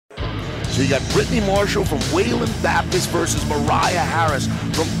So you got Brittany Marshall from Wayland Baptist versus Mariah Harris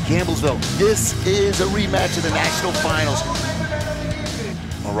from Campbellsville. This is a rematch of the national finals.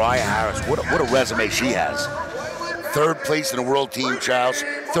 Mariah Harris, what a resume she has. 3rd place in the World Team Trials,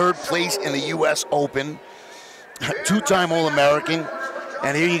 3rd place in the U.S. Open, 2-time All-American.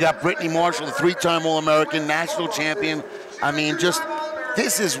 And here you got Brittany Marshall, the 3-time All-American, national champion. I mean, just,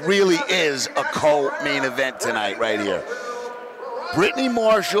 really is a co-main event tonight right here. Brittany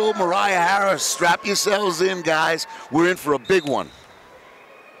Marshall, Mariah Harris, strap yourselves in, guys. We're in for a big one.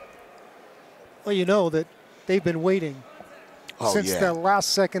 Well, you know that they've been waiting since the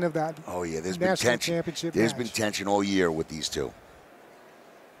last second of that there's national been tension. championship There's match. been tension all year with these two.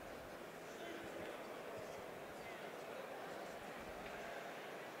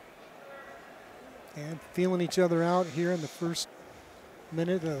 And feeling each other out here in the first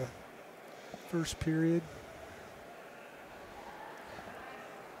minute of the first period.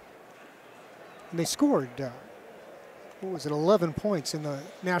 And they scored, what was it, 11 points in the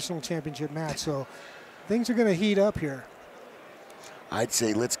national championship match. So things are going to heat up here. I'd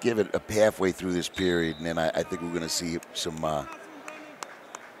say let's give it a halfway through this period, and then I think we're going to see some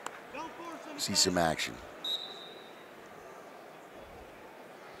action.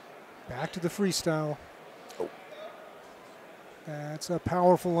 Back to the freestyle. Oh. That's a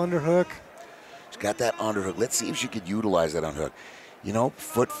powerful underhook. She's got that underhook. Let's see if she could utilize that underhook. You know,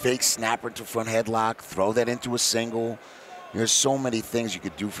 foot fake, snapper into front headlock, throw that into a single. There's so many things you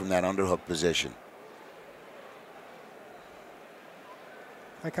could do from that underhook position.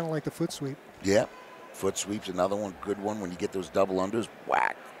 I kind of like the foot sweep. Yeah, foot sweep's another one, good one. When you get those double unders,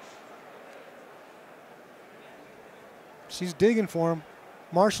 whack. She's digging for him.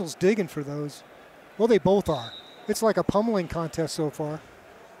 Marshall's digging for those. Well, they both are. It's like a pummeling contest so far.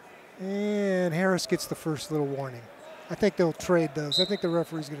 And Harris gets the first little warning. I think they'll trade those. I think the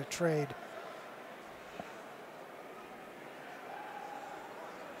referee's going to trade.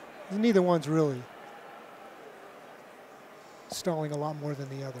 Neither one's really stalling a lot more than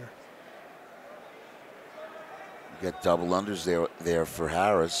the other. You got double unders there for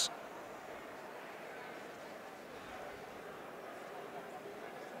Harris.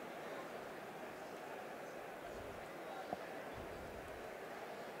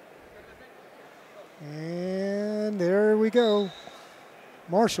 And there we go.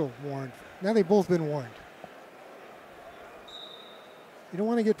 Marshall warned. Now they've both been warned. You don't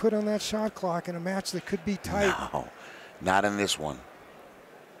want to get put on that shot clock in a match that could be tight. No, not in this one.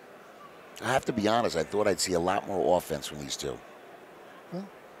 I have to be honest, I thought I'd see a lot more offense from these two. Well,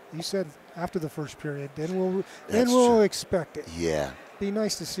 you said after the first period, then we'll expect it. Yeah. Be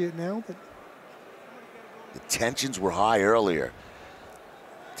nice to see it now, but the tensions were high earlier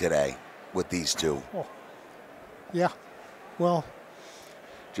today with these two. Oh. Yeah. Well,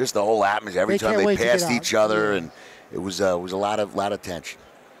 just the whole atmosphere. Every time they passed each other, and it was a lot of tension.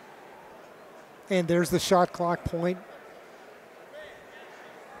 And there's the shot clock point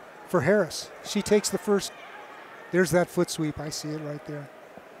for Harris. She takes the first. There's that foot sweep. I see it right there.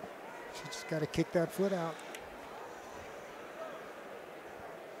 She just got to kick that foot out.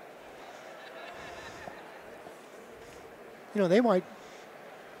 You know, they might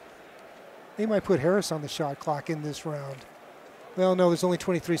put Harris on the shot clock in this round. Well, no, there's only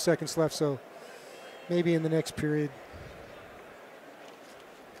 23 seconds left, so maybe in the next period.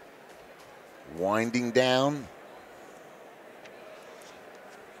 Winding down.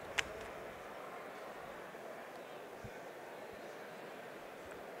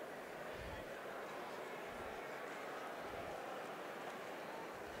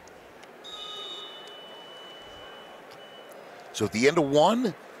 So at the end of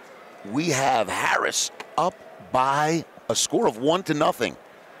one, we have Harris up by a score of 1-0.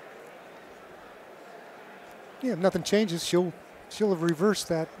 Yeah, if nothing changes, she'll have reversed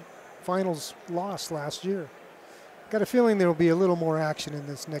that finals loss last year. Got a feeling there will be a little more action in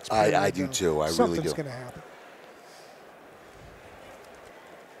this next period. I do too. I really do. Something's going to happen.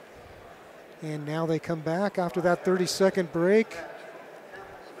 And now they come back after that 30-second break.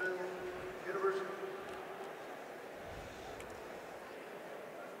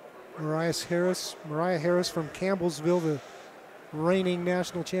 Mariah Harris from Campbellsville, the reigning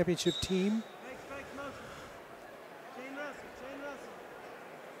national championship team.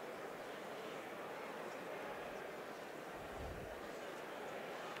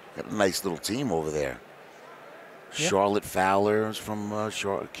 Got a nice little team over there. Yep. Charlotte Fowler is from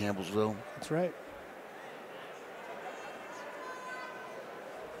Campbellsville. That's right.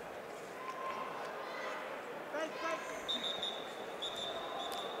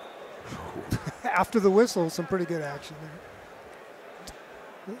 After the whistle, some pretty good action there.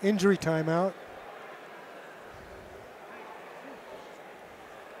 Injury timeout.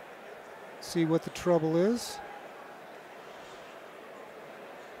 See what the trouble is.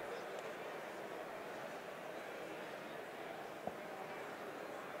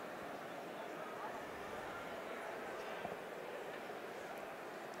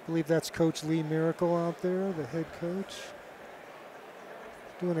 I believe that's Coach Lee Miracle out there, the head coach.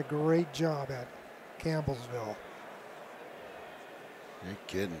 Doing a great job at Campbellsville. You're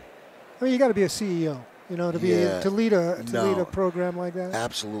kidding. I mean, you got to be a CEO, you know, to be to lead a program like that.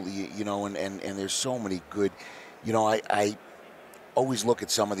 Absolutely, you know, and there's so many good, you know, I always look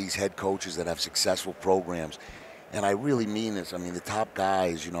at some of these head coaches that have successful programs, and I really mean this. I mean, the top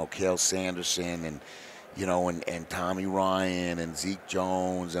guys, you know, Cale Sanderson and, you know, and Tommy Ryan and Zeke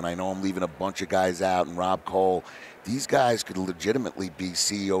Jones, and I know I'm leaving a bunch of guys out, and Rob Cole. These guys could legitimately be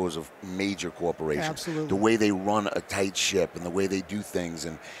CEOs of major corporations. Absolutely. The way they run a tight ship and the way they do things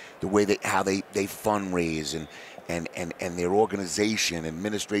and the way how they fundraise and their organization,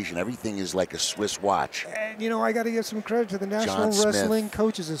 administration, everything is like a Swiss watch. And, you know, I got to give some credit to the National Wrestling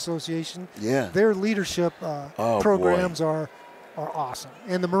Coaches Association. Yeah. Their leadership programs are awesome.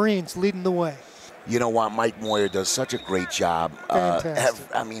 And the Marines leading the way. You know what? Mike Moyer does such a great job. Fantastic.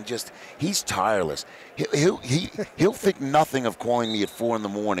 I mean, just he's tireless. He'll think nothing of calling me at 4 in the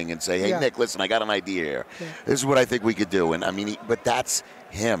morning and say, "Hey, Nick, listen, I got an idea here. Yeah. This is what I think we could do." And I mean, but that's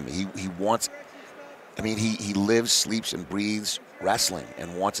him. He wants. I mean, he lives, sleeps, and breathes wrestling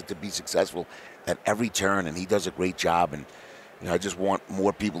and wants it to be successful at every turn. And he does a great job. And you know, I just want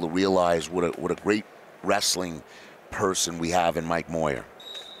more people to realize what a great wrestling person we have in Mike Moyer.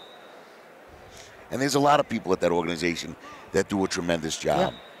 And there's a lot of people at that organization that do a tremendous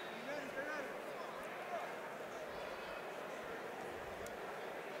job. Yeah.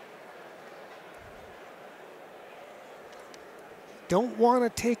 Don't want to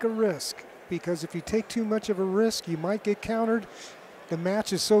take a risk, because if you take too much of a risk, you might get countered. The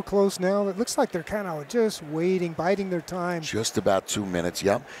match is so close now. It looks like they're kind of just waiting, biding their time. Just about 2 minutes.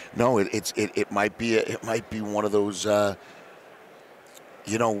 Yep. No, it might be one of those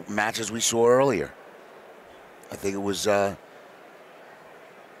you know, matches we saw earlier. I think it was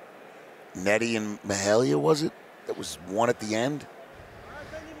Nettie and Mahalia, was it? That was one at the end.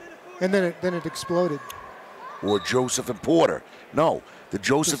 And then it exploded. Or Joseph and Porter. No, the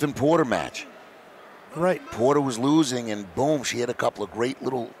Joseph and Porter match. Right. Porter was losing, and boom, she had a couple of great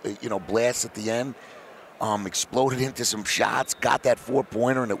little, you know, blasts at the end. Exploded into some shots, got that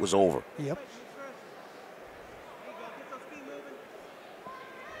 4-pointer, and it was over. Yep.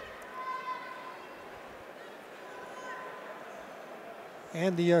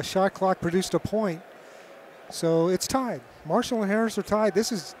 And the shot clock produced a point. So it's tied. Marshall and Harris are tied.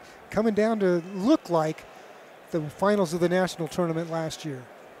 This is coming down to look like the finals of the national tournament last year.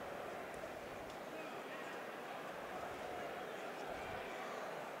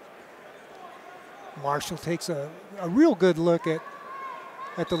 Marshall takes a real good look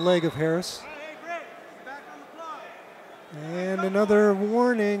at the leg of Harris. And another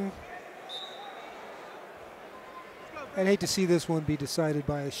warning. I'd hate to see this one be decided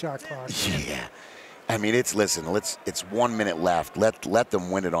by a shot clock. Yeah. I mean, it's 1 minute left. Let them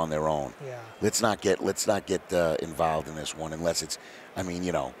win it on their own. Yeah. Let's not get involved in this one unless it's, I mean,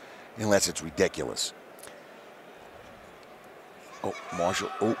 you know, unless it's ridiculous. Oh,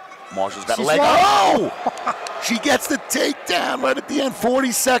 Marshall's got a leg. Oh! She gets the takedown right at the end.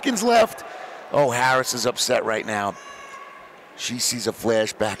 40 seconds left. Oh, Harris is upset right now. She sees a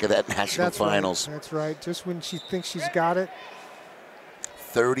flashback of that national finals. Right. That's right. Just when she thinks she's got it.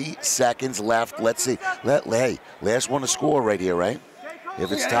 30 seconds left. Let's see. Hey, last one to score right here, right?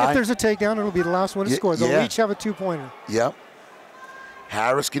 If it's tied. If there's a takedown, it'll be the last one to score. They'll each have a 2-pointer. Yep.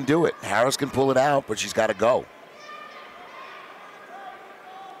 Harris can do it. Harris can pull it out, but she's got to go.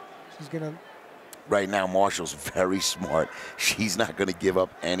 She's going to. Right now, Marshall's very smart. She's not going to give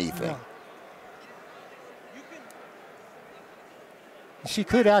up anything. No. She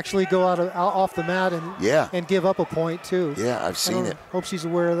could actually go off the mat and give up a point too. Yeah, I've seen it. Hope she's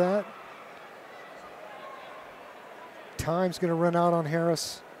aware of that. Time's going to run out on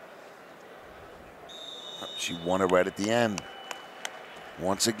Harris. She won it right at the end.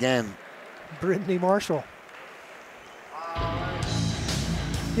 Once again. Brittany Marshall.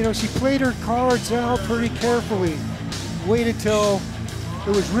 You know, she played her cards out pretty carefully. Waited till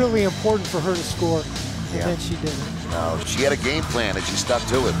it was really important for her to score, and then she did it. No, she had a game plan and she stuck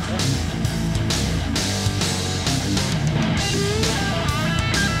to it.